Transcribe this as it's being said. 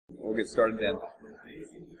We'll get started then.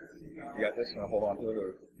 You got this? You want to hold on to it,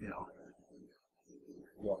 or No.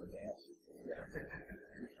 you want to dance?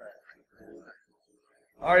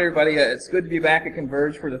 All right, everybody. It's good to be back at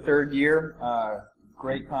ConVerge for the third year.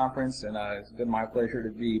 Great conference, and it's been my pleasure to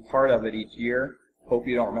be part of it each year. Hope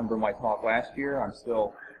you don't remember my talk last year. I'm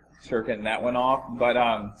still shirking that one off. But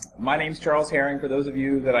my name's Charles Herring. For those of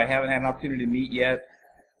you that I haven't had an opportunity to meet yet,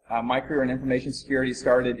 my career in information security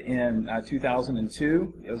started in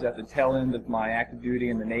 2002. It was at the tail end of my active duty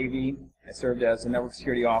in the Navy. I served as a network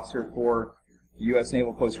security officer for the U.S.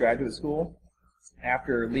 Naval Postgraduate School.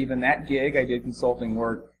 After leaving that gig, I did consulting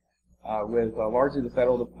work with largely the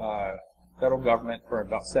federal government for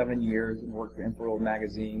about 7 years and worked for InfoSec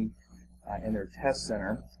magazine in their test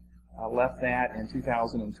center. I left that in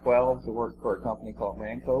 2012 to work for a company called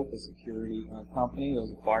Rancope, a security company. It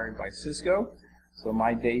was acquired by Cisco. So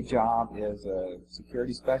my day job is a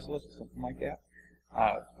security specialist, or something like that,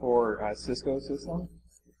 for Cisco system.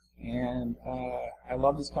 And I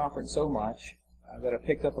love this conference so much that I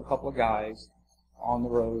picked up a couple of guys on the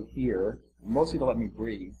road here, mostly to let me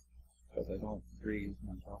breathe, because I don't breathe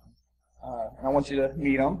when I'm talking. And I want you to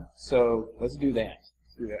meet them, so let's do that.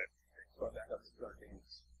 Let's do that.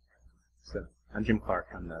 So I'm Jim Clark.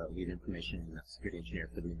 I'm the lead information and security engineer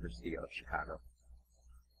for the University of Chicago.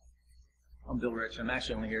 I'm Bill Rich. I'm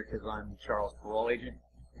actually only here because I'm Charles' parole agent.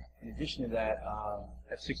 In addition to that, I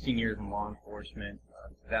have 16 years in law enforcement.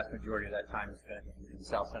 The vast majority of that time has been in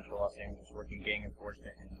South Central Los Angeles, working gang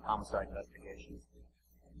enforcement and homicide investigations.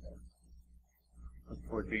 Looking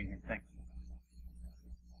forward to being here. Thanks.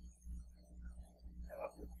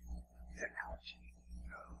 Technology.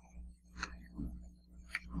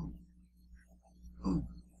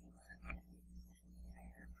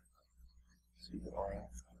 Stupid RF.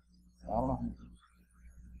 I don't know.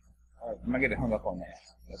 All right, I'm going to get hung up on that.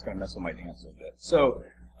 That's going to mess with my dance a little bit. So,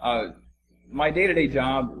 my day-to-day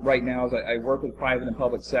job right now is I work with private and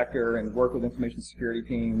public sector and work with information security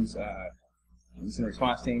teams, incident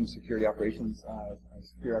response teams, security operations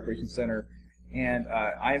center, and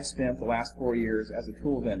I have spent the last 4 years as a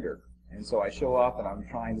tool vendor. And so I show up and I'm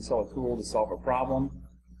trying to sell a tool to solve a problem,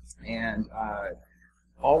 and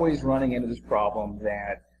always running into this problem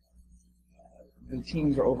that the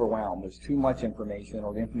teams are overwhelmed. There's too much information,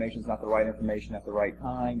 or the information's not the right information at the right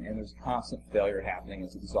time, and there's constant failure happening.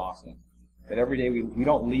 It's exhausting. That every day we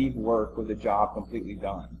don't leave work with the job completely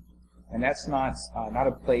done. And that's not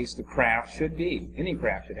a place the craft should be. Any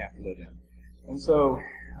craft should have to live in. And so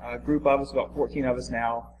a group of us, about 14 of us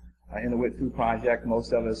now, in the WIT2 project,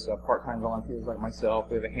 most of us part-time volunteers like myself.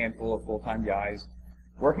 We have a handful of full-time guys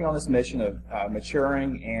working on this mission of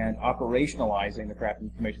maturing and operationalizing the craft of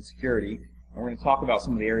information security. And we're going to talk about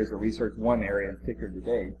some of the areas of research, one area in particular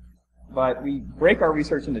today. But we break our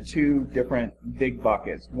research into two different big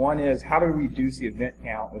buckets. One is, how do we reduce the event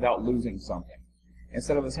count without losing something?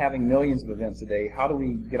 Instead of us having millions of events a day, how do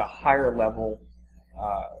we get a higher level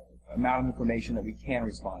amount of information that we can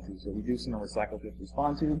respond to? So reducing the recycle to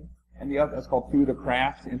respond to. And the other, that's called through the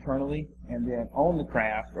craft internally. And then own the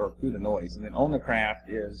craft, or through the noise. And then own the craft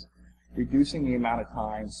is reducing the amount of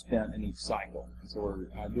time spent in each cycle. And so we're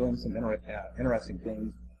doing some interesting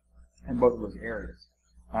things in both of those areas.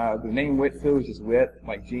 The name WIT-Foo is just wit,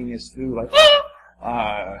 like genius, foo, like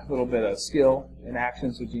a little bit of skill in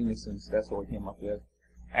action, so genius, and that's what we came up with.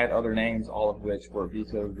 Add other names, all of which were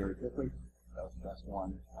vetoed very quickly. That's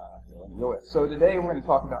one to go with. So today we're going to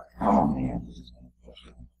talk about, oh man,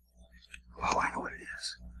 Oh, I know what it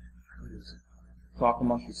is. Talk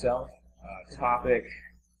amongst yourself. Topic,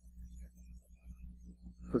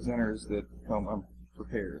 presenters that come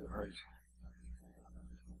unprepared, all right.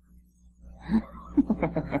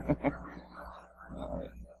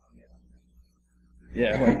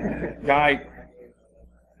 Yeah, guy,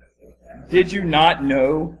 did you not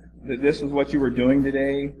know that this was what you were doing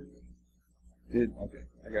today? Okay,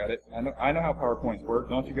 I got it. I know how PowerPoints work.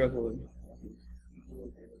 Don't you guys really?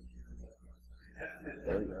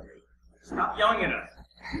 There we go. Stop yelling at us.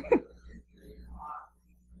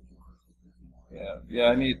 Yeah.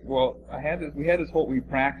 I mean, well, we had this whole, we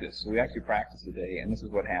practiced. We actually practiced today, and this is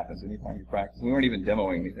what happens anytime you practice. We weren't even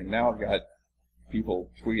demoing anything. Now I've got people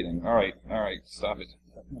tweeting. All right, stop it.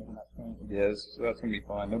 Yes, so that's gonna be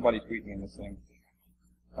fun. Nobody tweeting in this thing.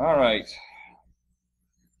 All right.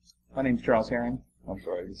 My name's Charles Herring. I'm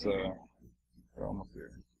sorry. It's we're almost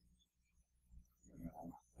there.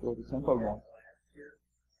 Go to tempo going.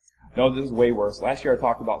 No, this is way worse. Last year I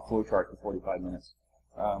talked about flowchart for 45 minutes.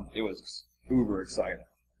 It was uber exciting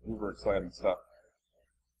stuff.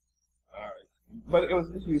 All right, but it was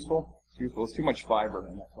useful. It's useful. It's too much fiber,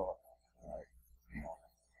 and that's all. All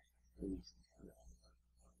right,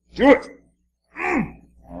 Do it!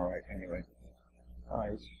 All right, anyway. All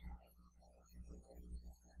right.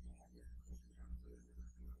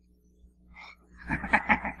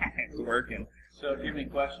 It's working. So, do you have any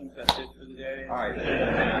questions? That's it for the day. All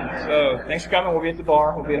right. So, thanks for coming. We'll be at the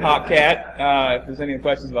bar. We'll be at Hot Cat if there's any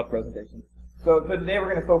questions about the presentation. So today we're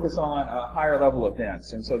going to focus on higher level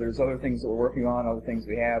events. And so there's other things that we're working on, other things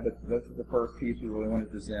we have, but this is the first piece we really want to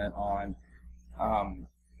present on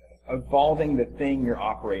evolving the thing you're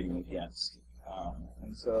operating against.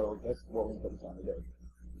 And so that's what we're going to focus on today.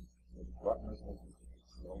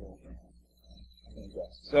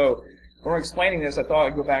 So when we're explaining this, I thought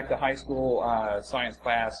I'd go back to high school science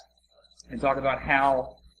class and talk about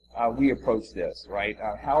how we approach this, right?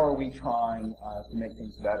 How are we trying to make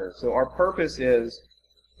things better? So our purpose is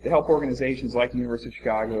to help organizations like the University of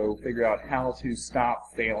Chicago figure out how to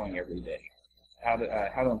stop failing every day, how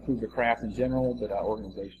to improve the craft in general, but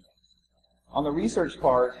organizationally. On the research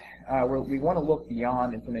part, we want to look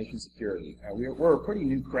beyond information security. We're a pretty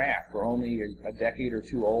new craft. We're only a decade or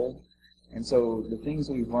two old, and so the things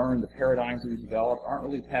that we've learned, the paradigms that we've developed, aren't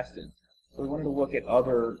really tested. So we wanted to look at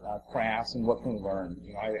other crafts and what can we learn.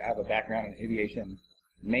 You know, I have a background in aviation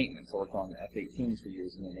maintenance. I worked on F-18s for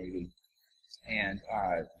years in the Navy, and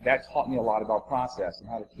that taught me a lot about process and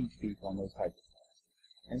how to teach people on those types of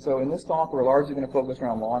things. And so in this talk, we're largely going to focus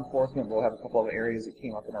around law enforcement. We'll have a couple of areas that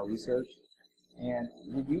came up in our research, and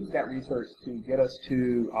we used that research to get us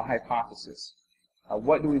to a hypothesis.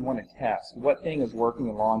 What do we want to test? What thing is working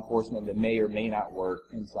in law enforcement that may or may not work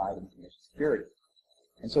inside of information security?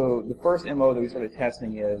 And so the first MO that we started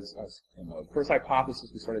testing is, the first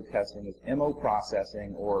hypothesis we started testing is MO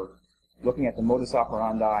processing, or looking at the modus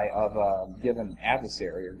operandi of a given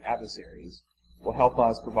adversary or adversaries will help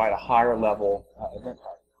us provide a higher level event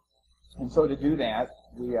type. And so to do that,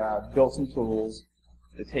 we built some tools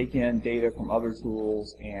to take in data from other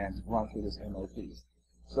tools and run through this MO piece.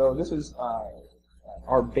 So this is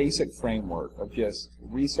our basic framework of just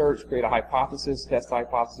research, create a hypothesis, test the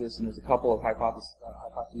hypothesis, and there's a couple of hypotheses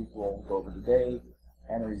we'll go over today,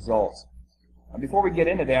 and the results. Before we get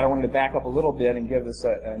into that, I wanted to back up a little bit and give us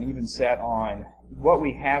an even set on what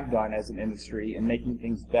we have done as an industry in making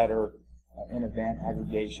things better in event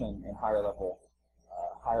aggregation and higher level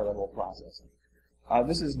processing.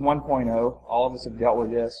 This is 1.0. All of us have dealt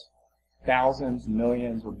with this. Thousands,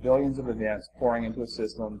 millions, or billions of events pouring into a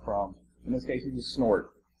system from, in this case, you just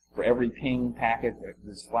snort. For every ping packet that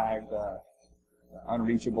is flagged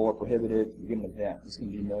unreachable or prohibited, you get an event. This can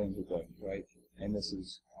be millions of things, right? And this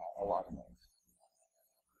is a lot of millions.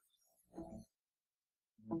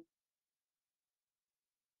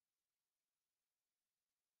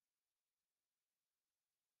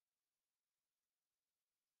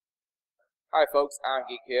 Hi folks, Aaron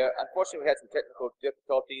Geek here. Unfortunately, we had some technical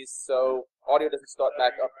difficulties, so audio doesn't start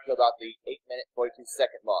back up until about the 8-minute,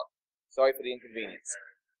 42-second mark. Sorry for the inconvenience.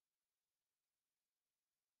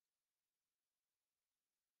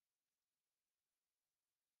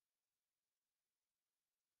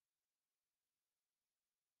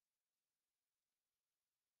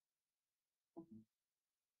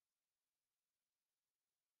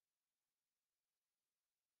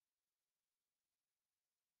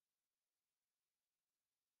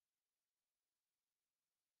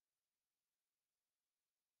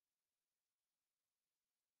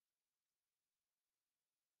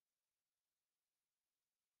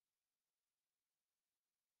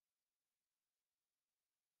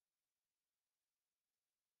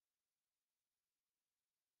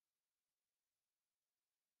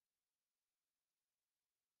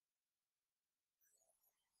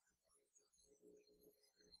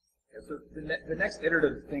 So the next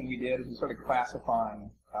iterative thing we did is we started classifying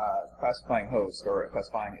hosts or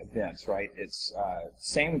classifying events, right? It's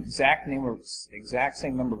exact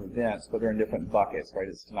same number of events, but they're in different buckets, right?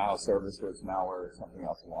 It's denial of service or it's malware or something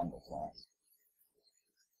else along those lines.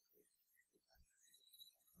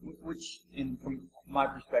 Which, from my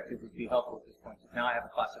perspective, would be helpful at this point. Now I have a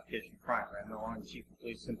classification of crime, right? I'm no longer the chief of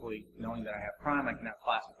police. Simply knowing that I have crime, I can now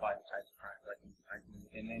classify the types of crimes.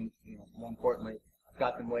 And then, more importantly, I've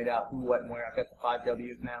got them laid out: who, what, and where. I've got the 5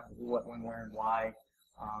 W's now: who, what, when, where, and why.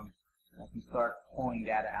 I can start pulling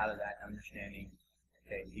data out of that, understanding,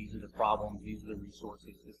 okay, these are the problems, these are the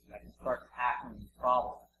resources. I can start tackling the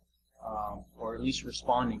problem, or at least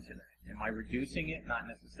responding to them. Am I reducing it? Not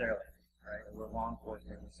necessarily. Right? We're law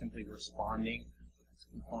enforcement. We're simply responding. It's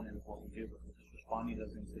a component of what we do, but we're just responding to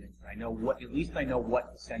those incidents. I know at least I know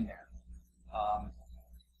what to send out.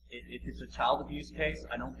 If it's a child abuse case,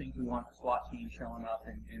 I don't think we want the SWAT team showing up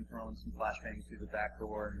and throwing some flashbangs through the back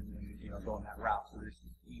door and going that route. So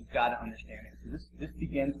you've got to understand it. So this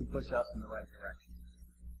begins to push us in the right direction.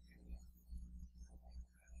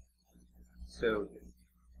 So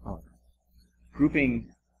grouping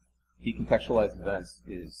decontextualized events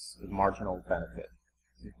is a marginal benefit.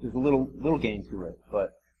 There's a little gain to it,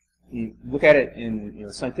 but you look at it in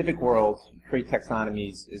the scientific world, you create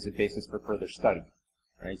taxonomies as a basis for further study,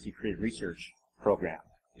 right? So you create a research program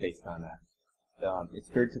based on that. It's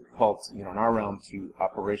very difficult, in our realm, to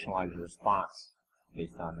operationalize a response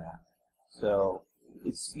based on that. So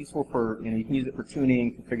it's useful for, you can use it for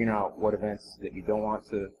tuning, for figuring out what events that you don't want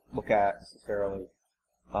to look at necessarily,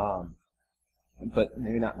 but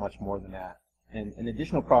maybe not much more than that. And an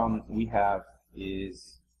additional problem we have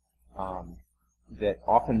is that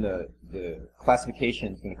often the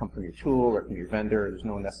classification is going to come from your tool or from your vendor. There's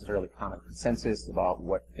no necessarily common consensus about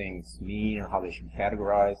what things mean or how they should be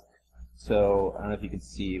categorized. So I don't know if you can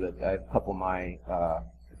see, but I have a couple of my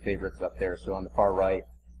favorites up there. So on the far right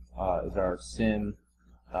is our SIM.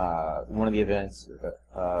 One of the events,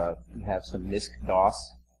 we have some MISC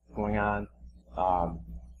DOS going on.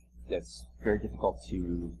 That's very difficult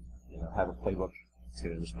to have a playbook to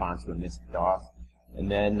respond to a MISC DOS.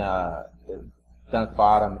 And then down at the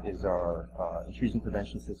bottom is our intrusion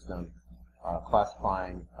prevention system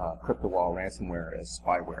classifying CryptoWall ransomware as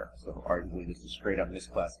spyware. So arguably this is straight up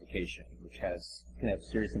misclassification, which can have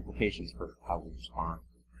serious implications for how we respond.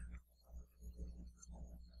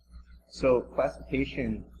 So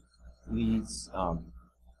classification leads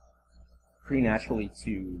pretty naturally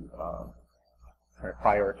to try to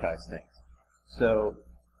prioritize things. So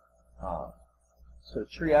so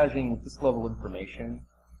triaging this level of information,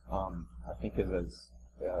 I think of as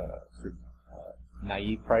sort of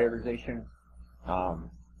naive prioritization.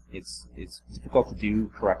 It's difficult to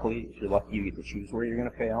do correctly. If you're lucky, you get to choose where you're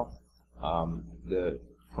going to fail.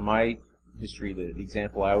 From my history, the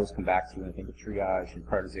example I always come back to when I think of triage and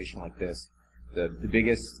prioritization like this, the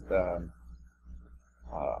biggest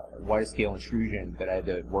widest scale intrusion that I had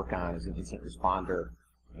to work on as an incident responder.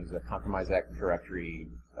 It was a compromised Active Directory,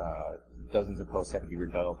 dozens of posts have to be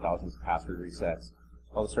rebuilt, thousands of password resets,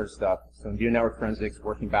 all this sort of stuff. So in doing network forensics,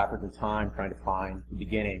 working backwards in time, trying to find the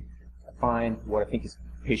beginning, I find what I think is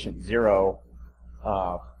patient 0,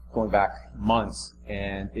 going back months,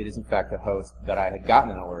 and it is in fact a host that I had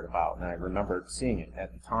gotten an alert about, and I remembered seeing it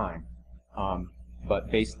at the time. But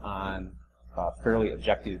based on fairly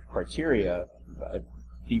objective criteria, I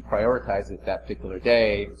deprioritized it that particular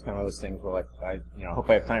day. It's kind of one of those things where, like, I hope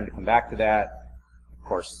I have time to come back to that. Of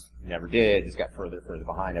course, never did. Just got further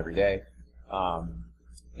behind every day,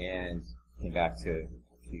 and came back to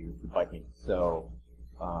biking. So,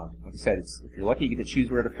 like I said, if you're lucky, you get to choose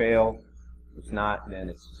where to fail. If not, then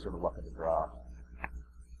it's just sort of luck of the draw.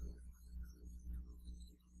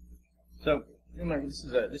 So remember, this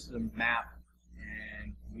is a map,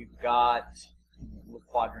 and we've got little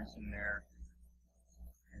quadrants in there,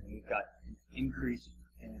 and we've got increase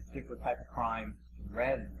in a particular type of crime in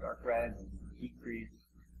red and dark red, and decrease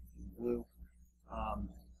in blue.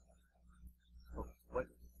 So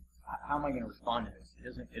how am I going to respond to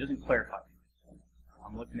this? It doesn't clarify.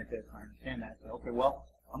 I'm looking at this, and I understand that. So, okay, well,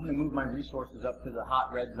 I'm going to move my resources up to the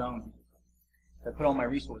hot red zone. I put all my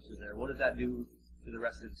resources there. What does that do to the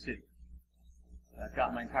rest of the city? I've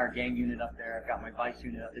got my entire gang unit up there. I've got my vice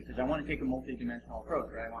unit up there because I want to take a multi-dimensional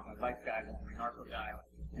approach, right? I want my vice guy, I want my narco guy,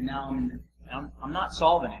 and now I'm not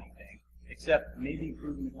solving anything except maybe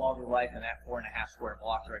improving the quality of life in that 4.5 square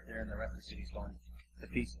blocks right there, and the rest of the city's going to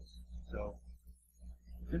pieces. So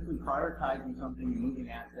simply prioritizing something, moving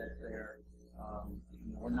assets there.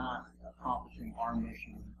 We're not accomplishing our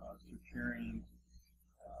mission of securing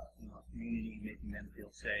a community, making them feel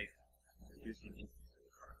safe, reducing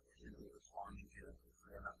simply responding to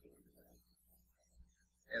their message.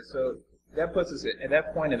 And so that puts us at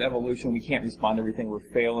that point of evolution. We can't respond to everything.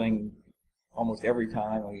 We're failing almost every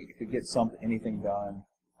time. If we get anything done,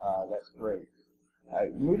 that's great.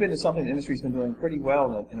 Move into something the industry's been doing pretty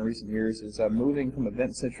well in recent years is moving from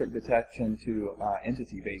event-centric detection to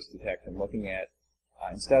entity-based detection, looking at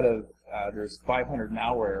instead of there's 500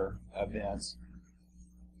 malware events,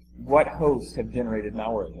 what hosts have generated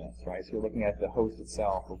malware events, right? So you're looking at the host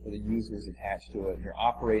itself or for the users attached to it, and you're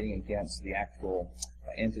operating against the actual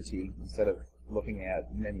entity instead of looking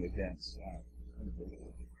at many events.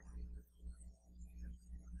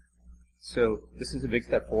 So this is a big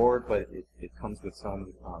step forward, but it comes with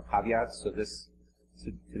some caveats. So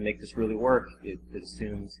to make this really work, it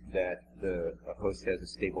assumes that the host has a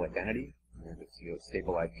stable identity. If it's a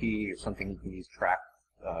stable IP or something you can use track,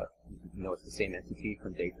 it's the same entity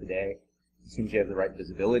from day to day. It assumes you have the right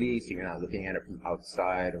visibility, so you're not looking at it from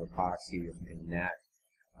outside or a proxy or in that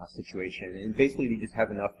situation. And basically, you just have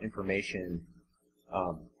enough information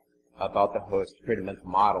about the host, create a mental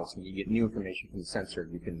model, so when you get new information from the sensor,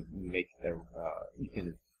 you can make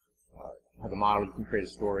have a model, you can create a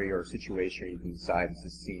story or a situation, you can decide is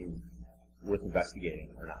this scene worth investigating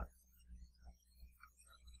or not.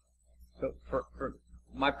 So for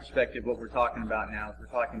my perspective, what we're talking about now is we're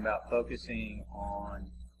talking about focusing on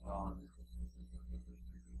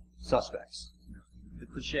suspects. The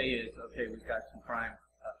cliche is, okay, we've got some crime,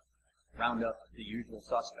 round up the usual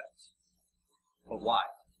suspects. But why?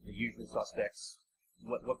 The usual suspects,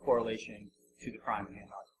 what correlation to the crime in hand?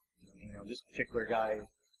 You know, this particular guy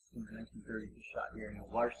in the 1930s was shot here,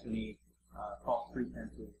 larceny, false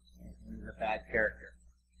pretenses, and he's a bad character.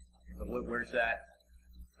 But where's that?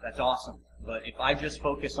 That's awesome. But if I just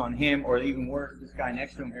focus on him, or even worse, this guy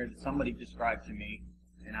next to him here that somebody described to me,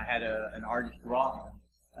 and I had an artist draw him,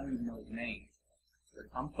 I don't even know his name. But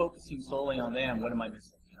if I'm focusing solely on them, what am I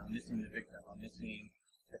missing? I'm missing the victim. I'm missing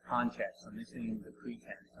the context. I'm missing the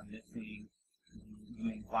pretense. I'm missing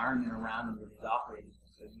the environment around him that he's operating in.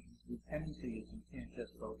 So the tendency is you can't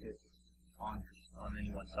just focus on any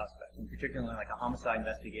one suspect. And particularly like a homicide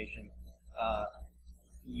investigation,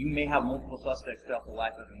 you may have multiple suspects throughout the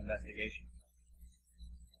life of an investigation.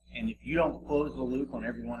 And if you don't close the loop on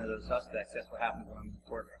every one of those suspects, that's what happens when I'm in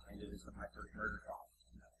court. I did this in my first murder trial.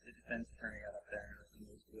 The defense attorney got up there and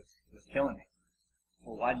was killing me.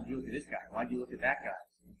 Well, why did you look at this guy? Why did you look at that guy?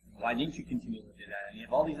 Why didn't you continue to look at that? And you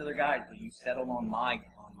have all these other guys, but you settled on my,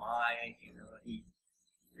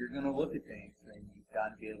 you're going to look at things, and you've got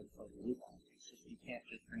to be able to close the loop on it. You can't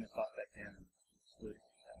just bring a suspect in and exclude it.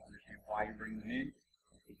 You got to understand why you bring them in.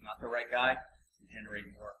 If he's not the right guy, you're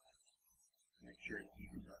generating work. Make sure that you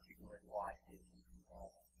can articulate why it is.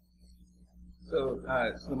 So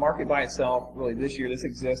the market by itself, really this year, this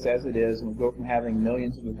exists as it is, and we go from having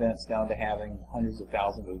millions of events down to having hundreds of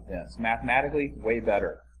thousands of events. Mathematically, way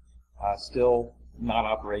better. Still not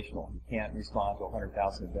operational. You can't respond to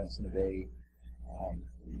 100,000 events in a day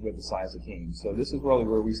with the size of team. So this is really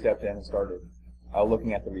where we stepped in and started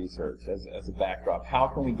looking at the research as a backdrop. How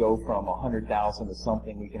can we go from 100,000 to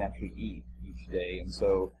something we can actually eat each day? And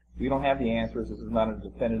so we don't have the answers. This is not a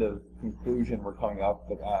definitive conclusion we're coming up,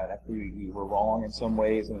 but actually we were wrong in some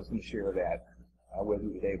ways, and I was going to share that with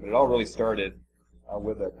you today. But it all really started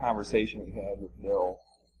with a conversation we had with Bill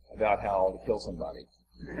about how to kill somebody.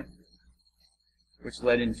 Which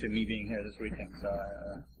led into me being here this weekend, so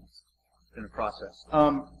it's been a process.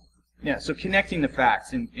 Yeah, so connecting the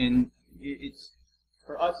facts, and it's,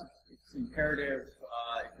 for us, it's imperative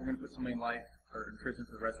if we're going to put somebody in life, or in prison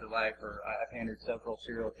for the rest of their life, or I've handled several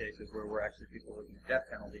serial cases where we're actually people looking at death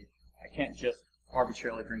penalty. I can't just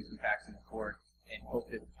arbitrarily bring some facts into court and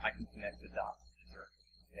hope that I can connect the dots.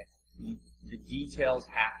 Okay? The details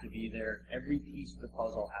have to be there. Every piece of the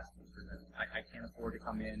puzzle has to be presented. I can't afford to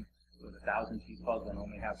come in with a 1,000-piece puzzle and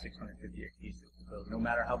only have 658 pieces. So no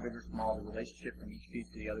matter how big or small, the relationship from each piece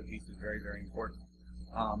to the other piece is very, very important.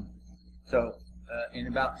 In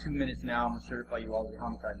about 2 minutes now, I'm going to certify you all as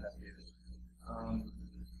homicide investigators.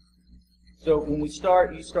 So when we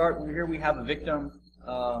start, here we have a victim,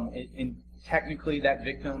 and technically that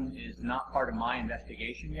victim is not part of my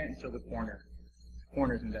investigation yet until the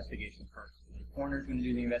coroner's investigation first. The coroner's going to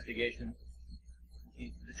do the investigation.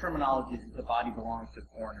 The terminology is that the body belongs to the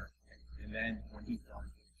coroner, and then when he's done.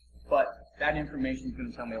 But that information is going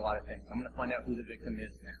to tell me a lot of things. I'm going to find out who the victim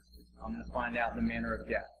is now. I'm going to find out the manner of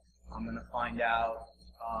death. I'm going to find out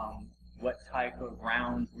what type of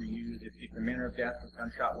rounds were used, if the manner of death was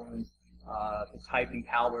gunshot wounds, the type and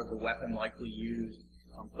caliber of the weapon likely used.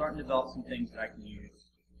 I'm starting to develop some things that I can use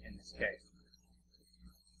in this case.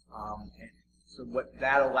 And so what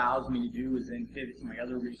that allows me to do is then pivot to my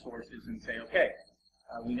other resources and say, okay,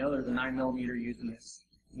 we know there's a 9mm used in this.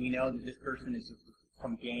 We know that this person is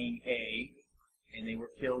from gang A, and they were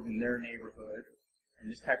killed in their neighborhood,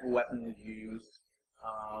 and this type of weapon was used.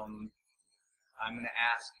 I'm going to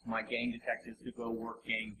ask my gang detectives to go work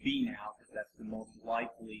gang B now, because that's the most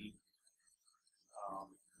likely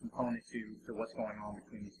component to what's going on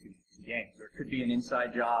between these two gangs. So it could be an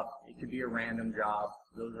inside job, it could be a random job.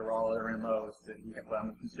 Those are all other MOs that we have, but I'm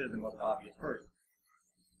going to consider the most obvious first.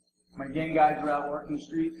 My gang guys are out working the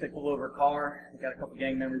streets. They pull over a car. They got a couple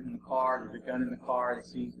gang members in the car. There's a gun in the car. They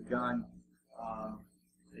seize the gun.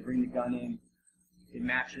 They bring the gun in. It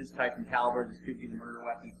matches type and caliber. This could be the murder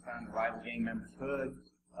weapon found in the rival gang member's hood.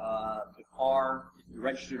 The car, the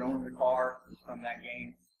registered owner of the car is from that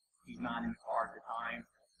gang. He's not in the car at the time.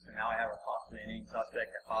 So now I have a possibly an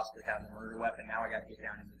suspect that possibly has a murder weapon. Now I got to get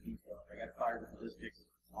down into the details. I got to fire the ballistics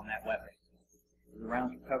on that weapon. The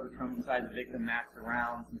rounds recovered from inside the victim match the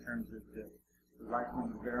rounds in terms of the rifle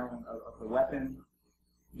and the barrel of the weapon.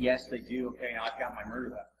 Yes, they do. Okay, now I've got my murder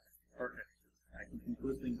weapon. Perfect. I can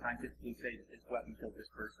conclusively and scientifically say that this weapon killed this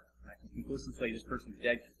person. And I can conclusively say this person's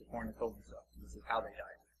dead because the coroner told me so. This is how they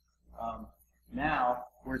died. Now,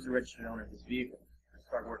 where's the registered owner of this vehicle? I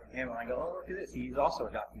start working with him, and I go, oh, look at this. He's also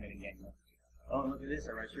a documented gang member. Oh, look at this.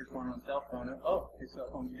 I registered his phone on cell phone. Oh, his cell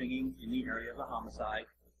phone's pinging in the area of a homicide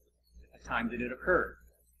at the time that it occurred.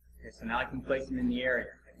 Okay, so now I can place him in the area.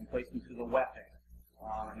 I can place him to the weapon.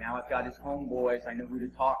 Now I've got his homeboys. I know who to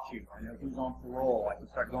talk to. I know who's on parole. I can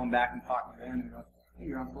start going back and talking to them. And go, hey,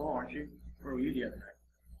 you're on parole, aren't you? Where were you the other night?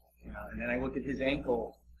 You know, and then I look at his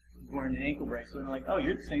ankle. He's wearing an ankle bracelet. And I'm like, oh,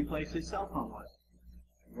 you're the same place his cell phone was.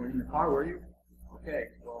 You weren't in the car, were you? Okay,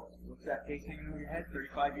 well, what's that case hanging over your head?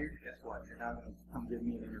 35 years? Guess what? You're not going to come give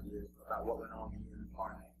me an interview about what went on in the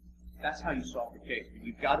car. That's how you solve the case. But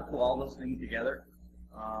you've got to pull all those things together.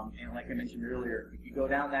 And like I mentioned earlier, if you go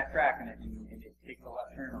down that track and it takes a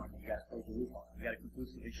left turn on you, got to close the loop on it. You got to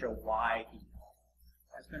conclusively show why he.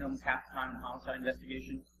 I spend almost half the time in a homicide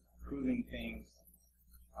investigation proving things,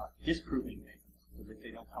 disproving things, so that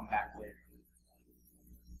they don't come back later.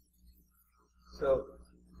 So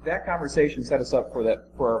that conversation set us up for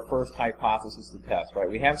our first hypothesis to test, right?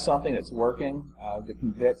 We have something that's working that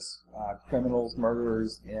convicts criminals,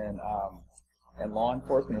 murderers in law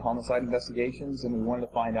enforcement and homicide investigations, and we wanted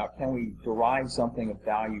to find out, can we derive something of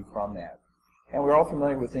value from that? And we're all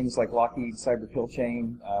familiar with things like Lockheed's cyber kill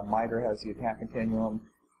chain, MITRE has the attack continuum,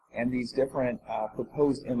 and these different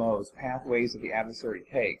proposed MOs, pathways that the adversary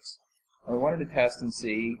takes. And we wanted to test and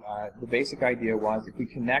see, the basic idea was if we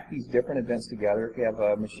connect these different events together, if you have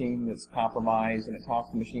a machine that's compromised and it talks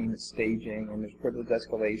to a machine that's staging and there's privilege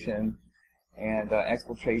escalation and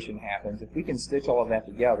exfiltration happens, if we can stitch all of that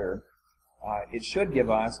together, it should give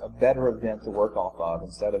us a better event to work off of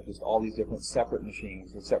instead of just all these different separate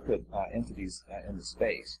machines or separate entities in the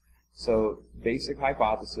space. So basic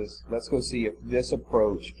hypothesis, let's go see if this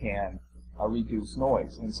approach can reduce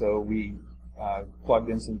noise. And so we plugged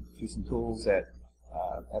in some tools at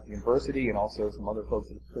the university and also some other folks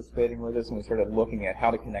that are participating with us, and we started looking at how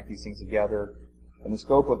to connect these things together. In the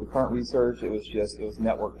scope of the current research, it was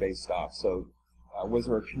network-based stuff. So was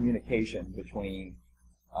there a communication between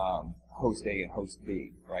host A and host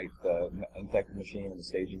B, right? The infected machine and the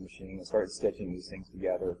staging machine, and started stitching these things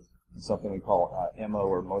together in something we call MO,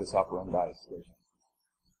 or modus operandi stitching.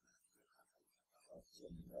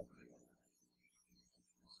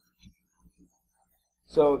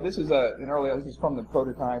 So this is this is from the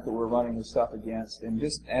prototype that we're running this stuff against, and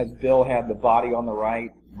just as Bill had the body on the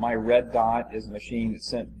right, my red dot is a machine that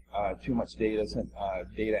sent too much data,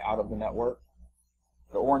 data out of the network.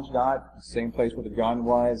 The orange dot, same place where the gun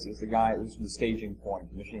was, is the staging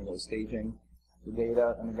point, the machine that was staging the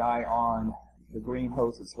data, and the guy on the green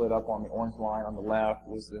host that's lit up on the orange line on the left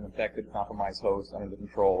was an infected, compromised host under the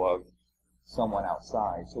control of someone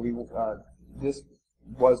outside. So this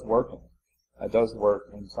was working. It does work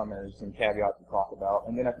in some areas, some caveats to talk about.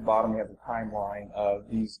 And then at the bottom we have the timeline of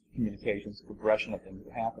these communications, the progression of things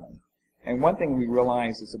that are happening. And one thing we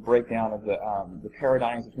realized is a breakdown of the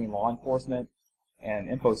paradigms between law enforcement and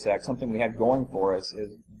InfoSec. Something we had going for us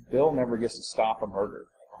is Bill never gets to stop a murder,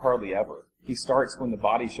 hardly ever. He starts when the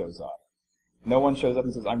body shows up. No one shows up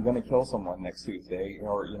and says, I'm going to kill someone next Tuesday,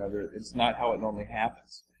 or it's not how it normally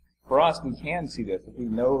happens. For us, we can see this. If we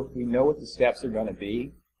know what the steps are going to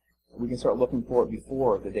be, we can start looking for it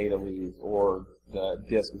before the data leaves or the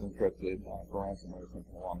disk is encrypted for ransomware or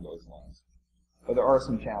something along those lines. But there are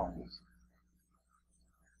some challenges.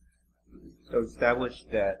 So established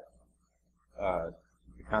that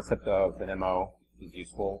the concept of an MO is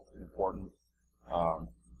useful and important.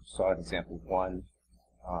 Saw an example of one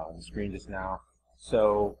on the screen just now.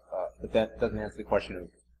 So, but that doesn't answer the question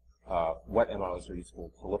of what MOs are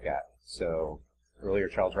useful to look at. So earlier,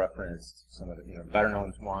 Charles referenced some of the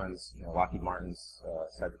better-known ones. Lockheed Martin's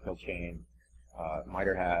cyber kill chain.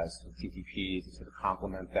 MITRE has TTP to sort of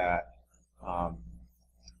complement that.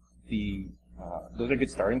 Those are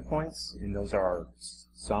good starting points, and those are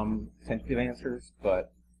some tentative answers.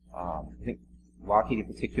 But I think Lockheed in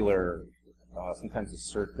particular sometimes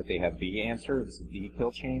asserts that they have the answer. This is the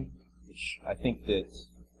kill chain, which I think that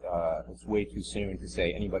it's way too soon to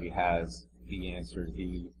say anybody has the answer,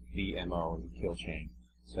 the MO, the kill chain.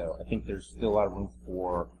 So I think there's still a lot of room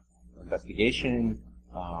for investigation.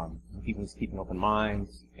 People need to keep an open mind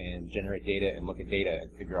and generate data and look at data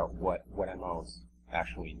and figure out what MOs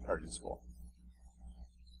actually are useful.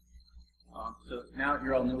 So now that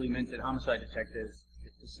you're all newly minted homicide detectives,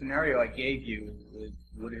 the scenario I gave you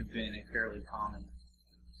would have been a fairly common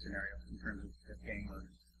scenario in terms of gang murders.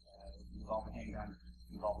 Involving handguns,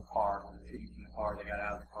 involving a car, shooting from the car, they got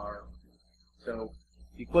out of the car. So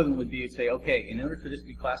The equivalent would be to say, okay, in order for this to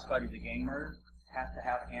be classified as a gang murder, it has to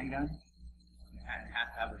have a handgun and it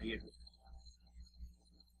has to have a vehicle.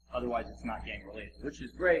 Otherwise, it's not gang related, which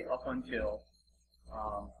is great up until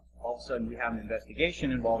all of a sudden we have an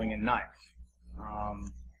investigation involving a knife.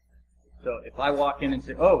 So if I walk in and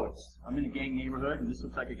say, oh, I'm in a gang neighborhood and this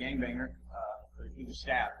looks like a gangbanger, but he was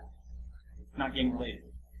stabbed, it's not gang related.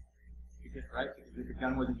 Because, right? Because if the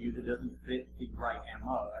gun wasn't used, it doesn't fit the right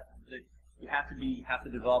MO. You have to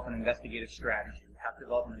develop an investigative strategy. You have to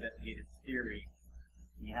develop an investigative theory,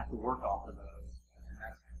 and you have to work off of those.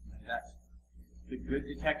 And that's the good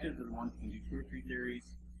detectives are the ones who can do 2 or 3 theories,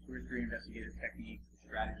 2 or 3 investigative techniques,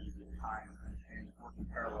 strategies at a time, and work in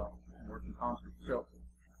parallel and work in concert. So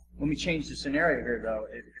let me change the scenario here, though.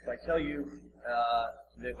 If I tell you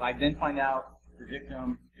that I then find out the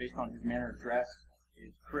victim, based on his manner of dress,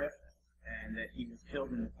 is Crip, and that he was killed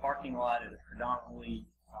in the parking lot at a predominantly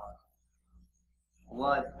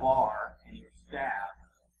blood bar, and he was stabbed,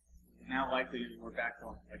 is now likely we're back to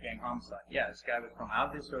a gang homicide. Yeah, this guy was from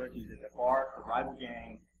out of his hood, he's at a bar, a rival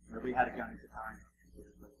gang, nobody had a gun at the time.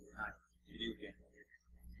 It is gang.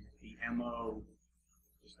 The MO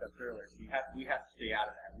discussed earlier. So we have to stay out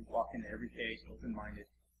of that. We walk into every case open-minded.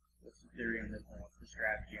 What's the theory on this one? What's the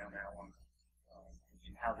strategy on that one?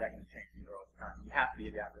 And how's that going to change and grow over time? You have to be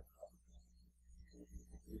adaptive.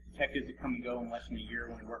 The detectives that come and go in less than a year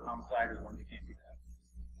when they work homicide are the ones that can't do that.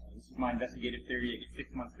 This is my investigative theory. They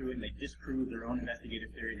get 6 months through it and they disprove their own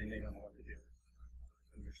investigative theory, and then they don't know what to do.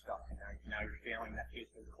 And you're stuck. And now you're failing that case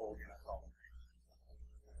with cold. You're not solving.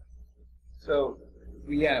 So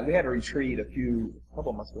we had a retreat a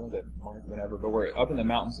couple months ago, whenever, but we're up in the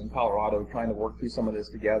mountains in Colorado trying to work through some of this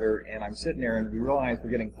together, and I'm sitting there and we realize we're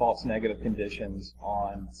getting false negative conditions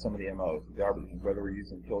on some of the MOs, whether we're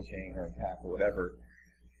using kill chain or attack or whatever.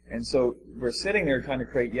 And so we're sitting there trying to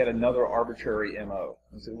create yet another arbitrary MO.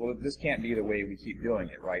 And so, well, this can't be the way we keep doing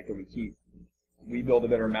it, right? That we build a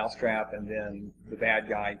better mousetrap, and then the bad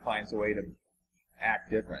guy finds a way to act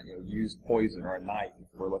different. Use poison or a knife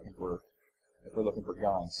if we're looking for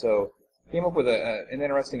guns. So came up with an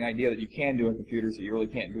interesting idea that you can do in computers that you really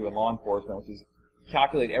can't do in law enforcement, which is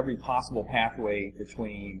calculate every possible pathway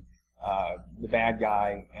between the bad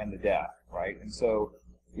guy and the death, right? And so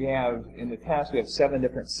we have, in the test, we have 7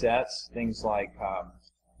 different sets, things like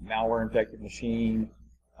malware-infected machine,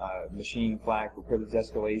 machine flag for privilege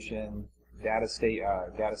escalation, data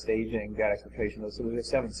staging, data exfiltration. So we have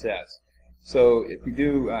 7 sets. So if you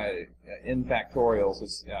do n factorials,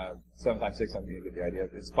 it's 7 times 6, I'm going to get the idea.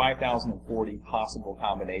 It's 5,040 possible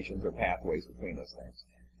combinations or pathways between those things.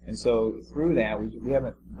 And so through that, we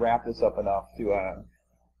haven't wrapped this up enough to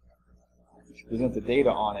present the data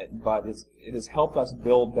on it, but it has helped us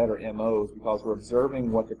build better MOs because we're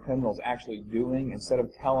observing what the criminal's actually doing instead of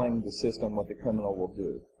telling the system what the criminal will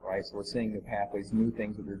do, right? So we're seeing new pathways, new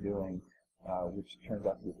things that they're doing, which turns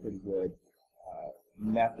out to be a pretty good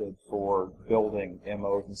method for building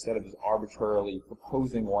MOs. Instead of just arbitrarily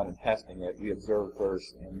proposing one and testing it, we observe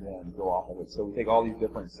first and then go off of it. So we take all these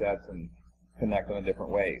different sets and connect them in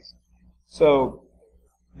different ways. So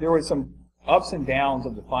there were some ups and downs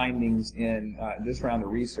of the findings in this round of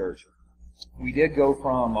research. We did go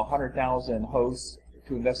from 100,000 hosts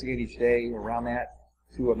to investigate each day, around that,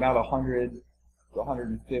 to about 100 to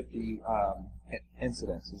 150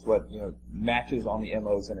 incidents is what matches on the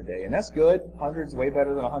MOs in a day. And that's good. 100's way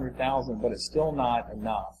better than 100,000, but it's still not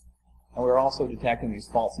enough. And we're also detecting these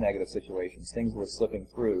false negative situations, things were slipping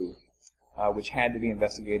through, which had to be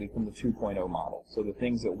investigated from the 2.0 model. So the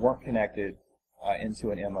things that weren't connected into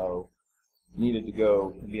an MO needed to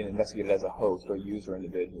go and be investigated as a host or user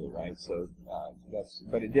individually, right? So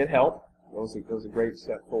but it did help. It was a great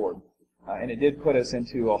step forward. And it did put us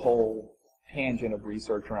into a whole tangent of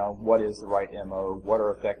research around what is the right MO, what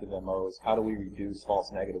are effective MOs, how do we reduce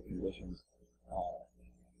false negative conditions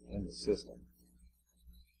in the system.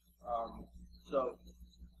 So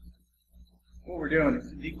what we're doing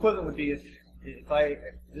is the equivalent would be if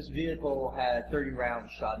this vehicle had 30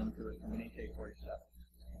 rounds shot into it from an AK-47.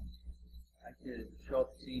 I could show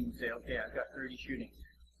up at the scene and say, okay, I've got 30 shootings.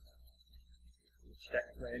 Which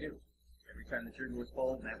technically I do. Every time the trigger was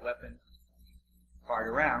pulled and that weapon fired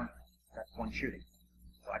around, that's 1 shooting.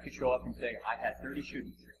 So I could show up and say, I had 30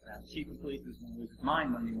 shootings. Now, the chief of police is going to lose his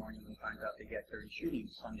mind Monday morning when he finds out they got 30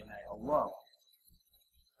 shootings Sunday night alone.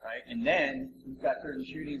 Right? And then, we've got 30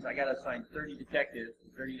 shootings. I got to assign 30 detectives to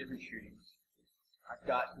 30 different shootings. I've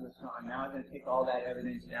got to assign, now I'm going to take all that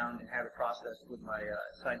evidence down and have it processed with my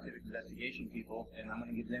scientific investigation people, and I'm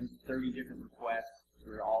going to give them 30 different requests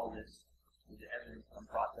for all this evidence I'm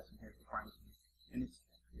processing here for crime. And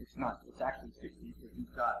It's not. It's actually 60 because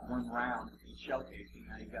you've got one round in shell casing.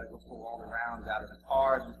 Now you've got to go pull all the rounds out of the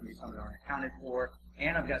car. There's going to be some that aren't accounted for.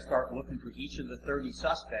 And I've got to start looking for each of the 30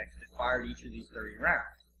 suspects that fired each of these 30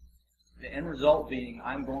 rounds. The end result being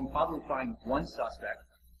I'm going to probably find one suspect,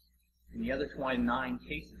 and the other 29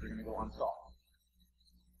 cases are going to go unsolved.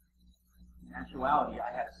 In actuality,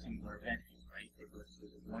 I had a singular event, right? It was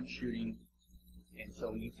one shooting, and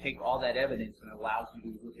so you take all that evidence and it allows you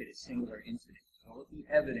to look at a singular incident. So let the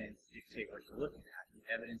evidence dictate what you're looking at. The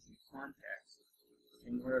evidence in context,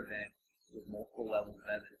 singular event with multiple levels of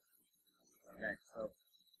evidence. Okay, so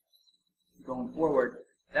going forward,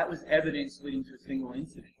 that was evidence leading to a single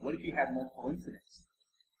incident. What if you had multiple incidents?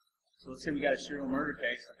 So let's say we got a serial murder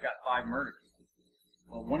case. I've got 5 murders.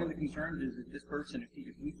 Well, one of the concerns is that this person,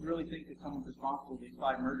 if we really think that someone's responsible for these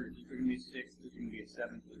 5 murders, there's going to be a 6th, there's going to be a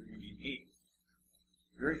 7th, there's going to be an 8th.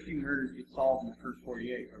 Very few murders get solved in the first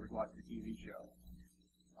 48. Whoever's watched the TV show.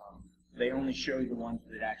 They only show you the ones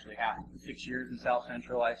that actually happened. In 6 years in South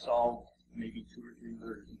Central, I solved maybe 2 or 3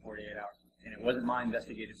 murders in 48 hours. And it wasn't my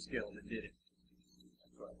investigative skill that did it.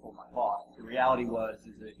 That's what I told my boss. The reality was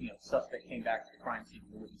is that, the suspect came back to the crime scene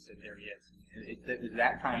and said, there he is. It was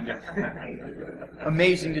that kind of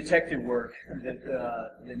amazing detective work that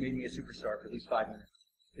made me a superstar for at least 5 minutes.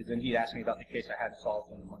 Because then he'd ask me about the case I had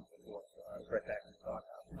solved in the month before. So I was right back in the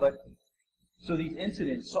doghouse. But so these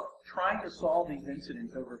incidents, trying to solve these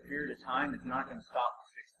incidents over a period of time is not going to stop the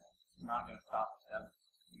 6. It's not going to stop the 7.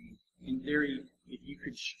 In theory, if you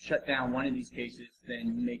could shut down one of these cases,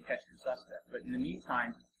 then you may catch the suspect. But in the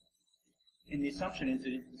meantime, the assumption is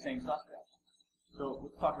that it's the same suspect. So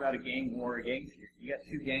let's talk about a gang war, a gang feud. You got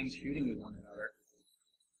 2 gangs shooting with one another.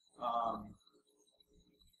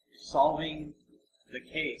 Solving the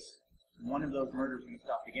case, one of those murders is going to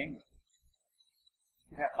stop the gang war.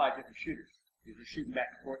 You have 5 different shooters. If you're shooting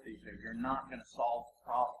back and forth at each other, you're not going to solve the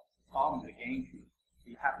problem. The problem is a gang feud. So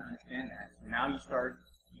you have to understand that. So now you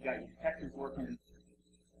got your detectives working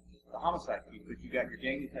the homicide feud, but you got your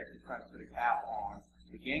gang detectives trying to put a cap on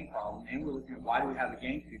the gang problem, and we're looking at why do we have a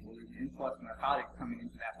gang feud? Well, there's an influx of narcotics coming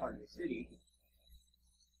into that part of the city,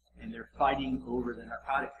 and they're fighting over the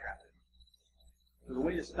narcotic traffic. So the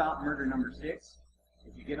way to stop murder number 6,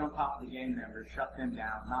 if you get on top of the gang members, shut them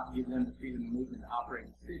down, not give them the freedom of movement to operate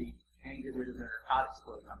in the city, and get rid of the narcotics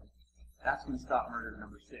flow coming, that's going to stop murder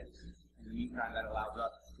number 6. In the meantime, that allows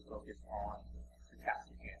us to focus on the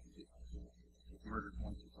task at hand. Murder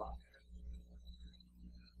 1 through 5.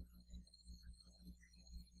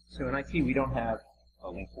 So in IT, we don't have a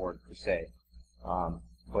link board per se,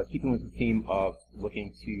 but keeping with the theme of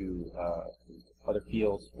looking to other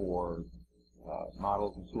fields for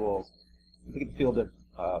models and tools, look at the field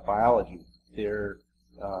of biology. There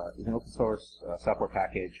is an open source software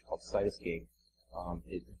package called Cytoscape.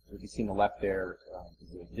 As you see on the left there,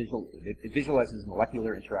 it visualizes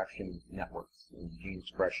molecular interaction networks, and gene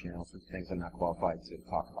expression, and all sorts of things I'm not qualified to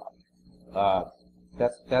talk about.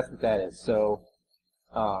 That's what that is. So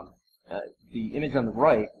the image on the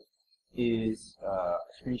right is a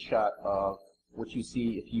screenshot of what you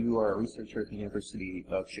see if you are a researcher at the University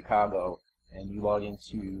of Chicago and you log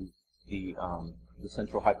into the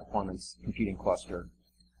Central High Performance Computing Cluster.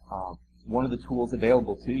 One of the tools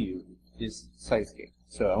available to you is Cytoscape.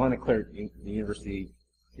 So I want to clear the university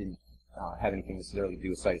didn't have anything necessarily to do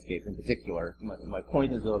with Cytoscape in particular. My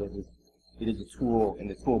point is, though, that it is a tool in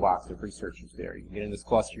the toolbox of researchers there. You can get in this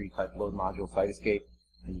cluster, you type load module Cytoscape,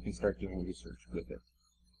 and you can start doing research with it.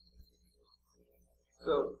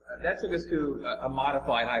 So that took us to a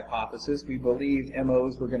modified hypothesis. We believed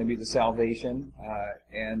MOs were going to be the salvation,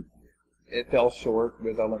 and it fell short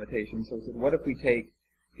with a limitation. So we said, what if we take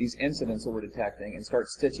these incidents that we're detecting and start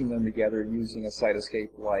stitching them together using a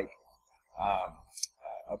Cytoscape-like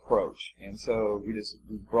approach? And so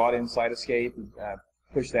we brought in Cytoscape,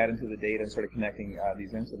 pushed that into the data, and started connecting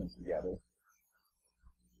these incidents together.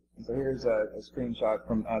 And so here's a screenshot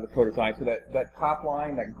from the prototype. So that top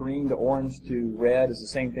line, that green to orange to red, is the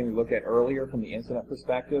same thing we looked at earlier from the incident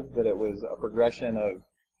perspective, that it was a progression of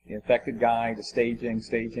the infected guy to staging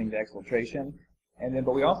to exfiltration. And then,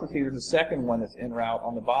 but we also see there's a second one that's en route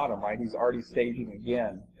on the bottom, right? He's already staging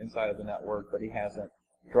again inside of the network, but he hasn't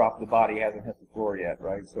dropped the body, hasn't hit the floor yet,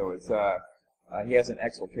 right? So it's he hasn't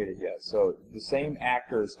exfiltrated yet. So the same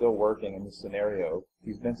actor is still working in this scenario.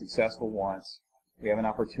 He's been successful once. We have an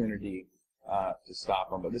opportunity to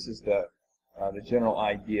stop him. But this is the general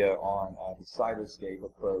idea on the Cytoscape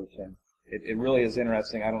approach, and it really is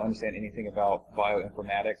interesting. I don't understand anything about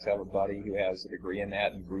bioinformatics. I have a buddy who has a degree in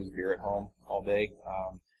that and brews beer at home all day.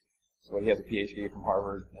 So he has a PhD from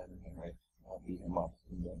Harvard, and anyway, I'll beat him up.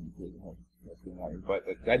 But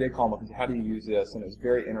I did call him up and say, how do you use this? And it was a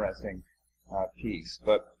very interesting piece.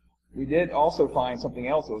 But we did also find something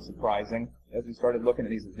else that was surprising as we started looking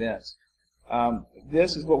at these events.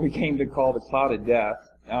 This is what we came to call the cloud of death.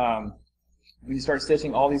 When you start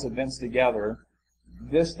stitching all these events together,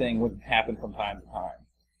 this thing would happen from time to time.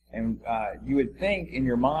 And you would think in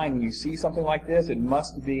your mind when you see something like this, it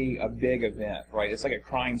must be a big event, right? It's like a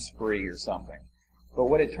crime spree or something. But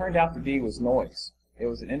what it turned out to be was noise. It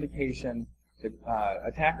was an indication that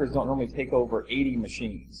attackers don't normally take over 80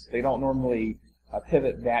 machines. They don't normally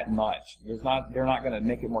pivot that much. They're not going to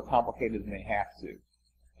make it more complicated than they have to.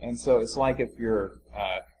 And so it's like if you're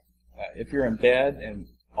in bed and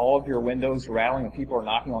all of your windows are rattling and people are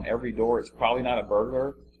knocking on every door, it's probably not a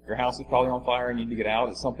burglar. Your house is probably on fire and you need to get out.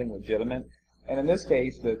 It's something legitimate. And in this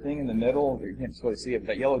case, the thing in the middle, you can't really see it, but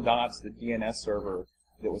that yellow dot's the DNS server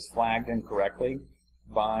that was flagged incorrectly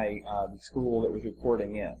by the tool that was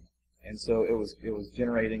reporting in. And so it was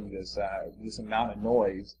generating this amount of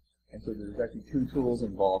noise. And so there's actually two tools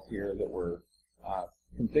involved here that were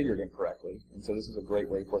configured incorrectly. And so this is a great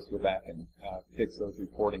way for us to go back and fix those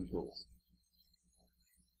reporting tools.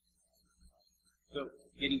 So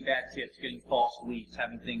getting bad tips, getting false leads,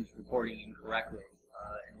 having things reporting incorrectly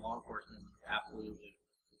in law enforcement, absolutely.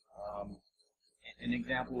 An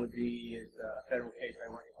example would be a federal case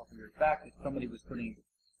I worked a couple years back that somebody was putting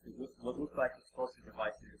what looked like explosive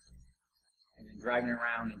devices and then driving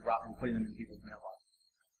around and putting them in people's mailboxes.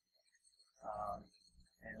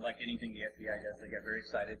 And like anything the FBI does, they got very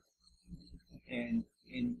excited and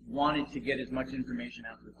wanted to get as much information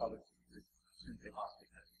out to the public as soon as they possibly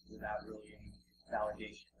could without really any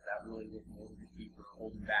validation, without really looking over the keep or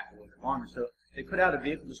holding back a little bit longer. So they put out a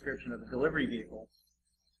vehicle description of a delivery vehicle,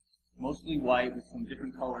 mostly white with some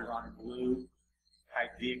different colors on it, blue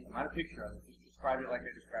type vehicle, not a picture of it, just describe it like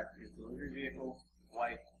I described it. Delivery vehicle,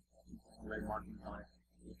 white, red markings on it,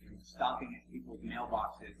 stopping at people's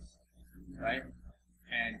mailboxes, right,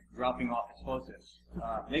 and dropping off explosives.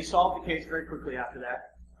 They solved the case very quickly after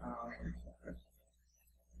that.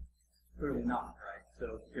 Clearly not, right?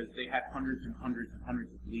 So because they had hundreds and hundreds and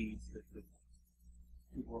hundreds of leads that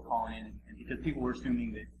people were calling in, and because people were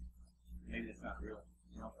assuming that maybe that's not real,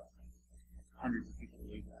 hundreds of people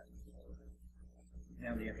believe that.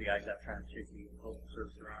 Now the FBI's out trying to chase the postal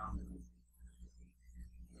service around, and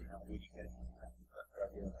we can get it.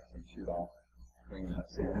 Shoot off.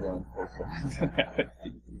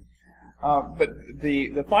 But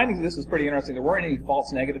the findings of this was pretty interesting. There weren't any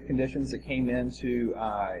false negative conditions that came into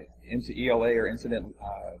ELA or incident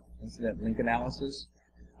link analysis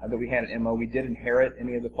that we had in MO. We did inherit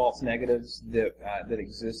any of the false negatives that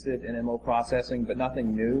existed in MO processing, but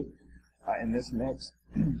nothing new in this mix.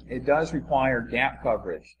 It does require gap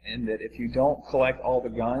coverage in that if you don't collect all the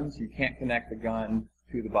guns, you can't connect the gun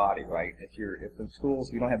to the body, right? If the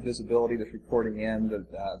tools, you don't have visibility that's reporting in, the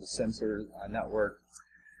sensor network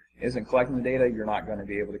isn't collecting the data, you're not going to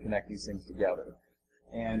be able to connect these things together.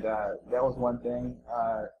 And that was one thing.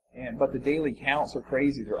 But the daily counts are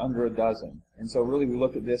crazy. They're under a dozen. And so really we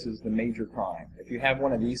looked at this as the major crime. If you have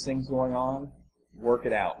one of these things going on, work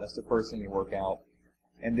it out. That's the first thing you work out.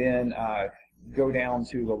 And then go down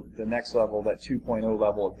to the next level, that 2.0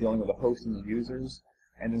 level of dealing with the host and the users,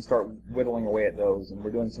 and then start whittling away at those. And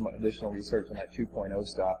we're doing some additional research on that 2.0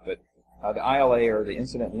 stuff. But the ILA, or the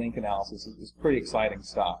incident link analysis, is pretty exciting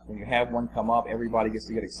stuff. When you have one come up, everybody gets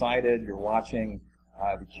to get excited. You're watching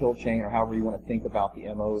the kill chain, or however you want to think about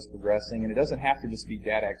the MOs progressing. And it doesn't have to just be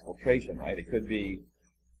data exfiltration, right? It could be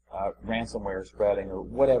ransomware spreading, or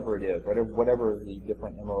whatever it is, whatever the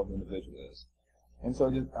different MO of the individual is. And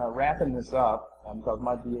so just wrapping this up, because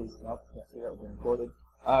my view is, can't see that was being recorded.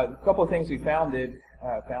 A couple of things we founded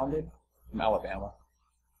from Alabama.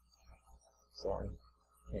 Sorry,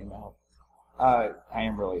 came out. I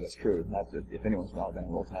am really, that's true. Not that if anyone's from Alabama,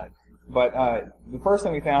 roll tide. But the first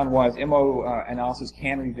thing we found was MO analysis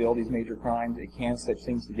can reveal these major crimes. It can stitch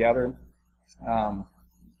things together.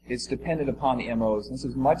 It's dependent upon the MOs. This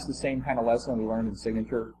is much the same kind of lesson we learned in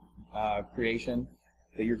signature creation,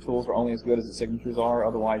 that your tools are only as good as the signatures are.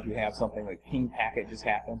 Otherwise, you have something like ping packet just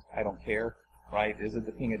happened. I don't care, right? Is it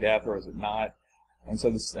the ping of death or is it not? And so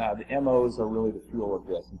this, the MOs are really the fuel of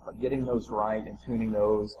this. And getting those right and tuning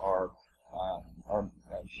those are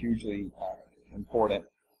hugely important.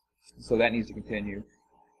 So that needs to continue.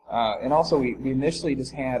 And also, we initially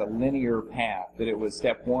just had a linear path, that it was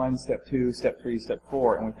step 1, step 2, step 3, step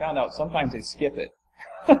 4, and we found out sometimes they skip it.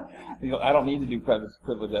 I don't need to do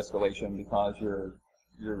privilege escalation because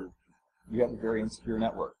you have a very insecure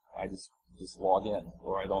network. I just log in,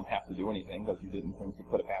 or I don't have to do anything because you didn't think to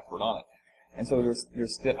put a password on it. And so there's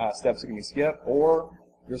steps that can be skipped, or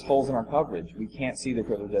there's holes in our coverage. We can't see the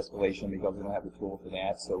privilege escalation because we don't have the tool for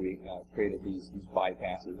that, so we created these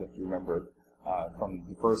bypasses, if you remember from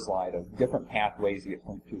the first slide, of different pathways to get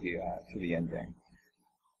to the ending.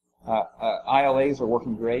 ILAs are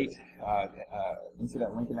working great.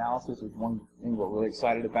 Incident link analysis is one thing we're really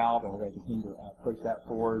excited about, and we're going to continue to push that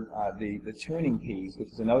forward. The tuning piece, which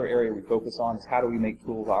is another area we focus on, is how do we make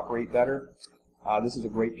tools operate better. This is a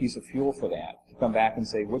great piece of fuel for that, to come back and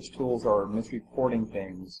say which tools are misreporting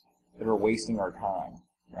things that are wasting our time,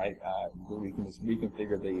 right? We can just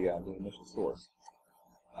reconfigure the initial source.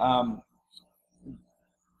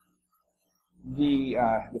 The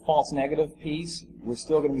false negative piece, we're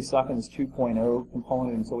still going to be stuck in this 2.0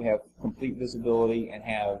 component until we have complete visibility and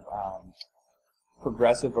have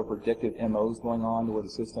progressive or predictive MOs going on to where the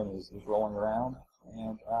system is rolling around.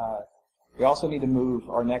 And we also need to move,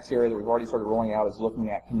 our next area that we've already started rolling out is looking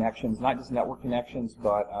at connections, not just network connections,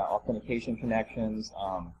 but authentication connections,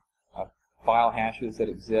 file hashes that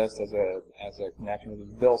exist as a connection.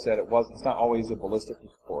 As Bill said, it's not always a ballistic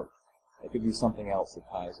report. It could be something else that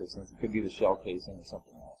ties those things. It could be the shell casing or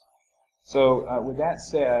something else. So with that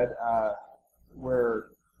said,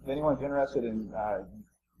 if anyone's interested in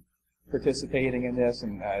participating in this,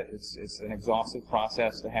 and it's an exhaustive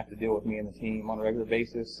process to have to deal with me and the team on a regular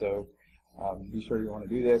basis, so be sure you want to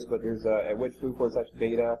do this. But there's at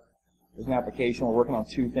which.beta, there's an application. We're working on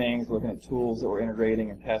two things. We're looking at tools that we're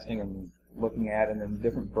integrating and testing and looking at, and then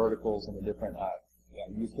different verticals and the different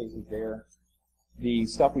use cases there. The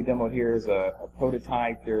stuff we demoed here is a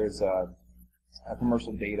prototype. There's a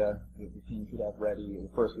commercial beta that the team should have ready in the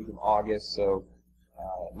first week of August, so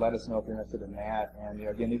let us know if you're interested in that. And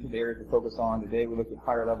again, these are the areas we focus on. Today we looked at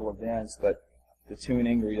higher level events, but the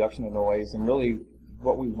tuning, the reduction of noise, and really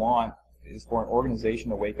what we want is for an organization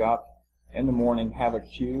to wake up in the morning, have a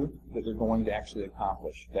cue that they're going to actually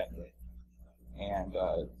accomplish that day. And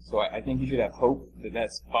so I think you should have hope that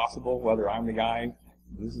that's possible, whether I'm the guy,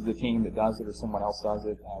 this is the team that does it, or someone else does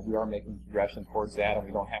it. We are making progression towards that, and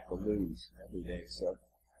we don't have to lose every day. So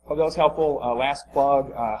hope that was helpful. Last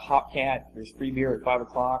plug, Hopcat, there's free beer at 5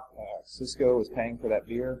 o'clock. Cisco is paying for that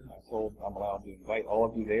beer. I'm allowed to invite all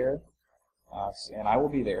of you there, and I will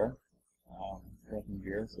be there drinking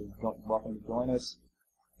beer, so you're welcome to join us.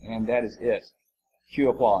 And that is it. Cue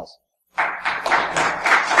applause.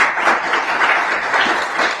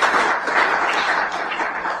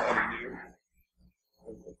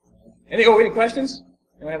 Any questions?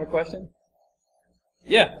 Anyone have a question?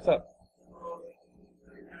 Yeah, what's up?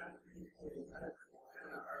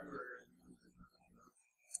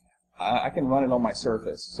 I can run it on my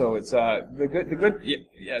Surface. So it's So the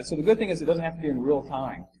good thing is it doesn't have to be in real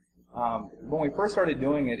time. When we first started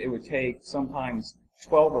doing it, it would take sometimes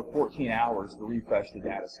 12 or 14 hours to refresh the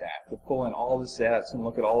data stack, to pull in all the sets and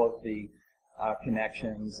look at all of the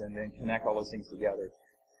connections and then connect all those things together.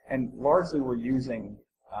 And largely we're using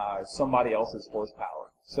somebody else's horsepower.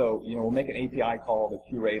 So, we'll make an API call to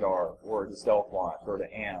QRadar or to StealthWatch or to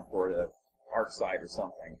AMP or to ArcSight or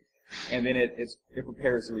something. And then it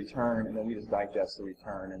prepares the return, and then we just digest the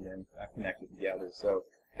return and then connect it together. So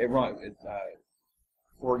it runs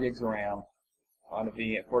 4 gigs of RAM on a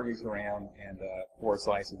VM, 4 gigs of RAM and 4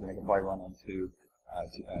 slices, and it can probably run on two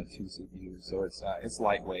CPUs. So it's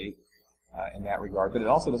lightweight in that regard, but it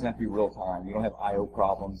also doesn't have to be real time. You don't have I/O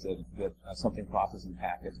problems that something processing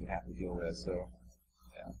packets would have to deal with. So,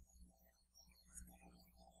 yeah.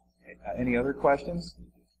 Any other questions?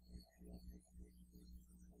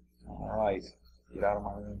 All right, get out of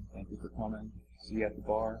my room. Thank you for coming. See you at the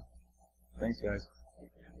bar. Thanks, guys.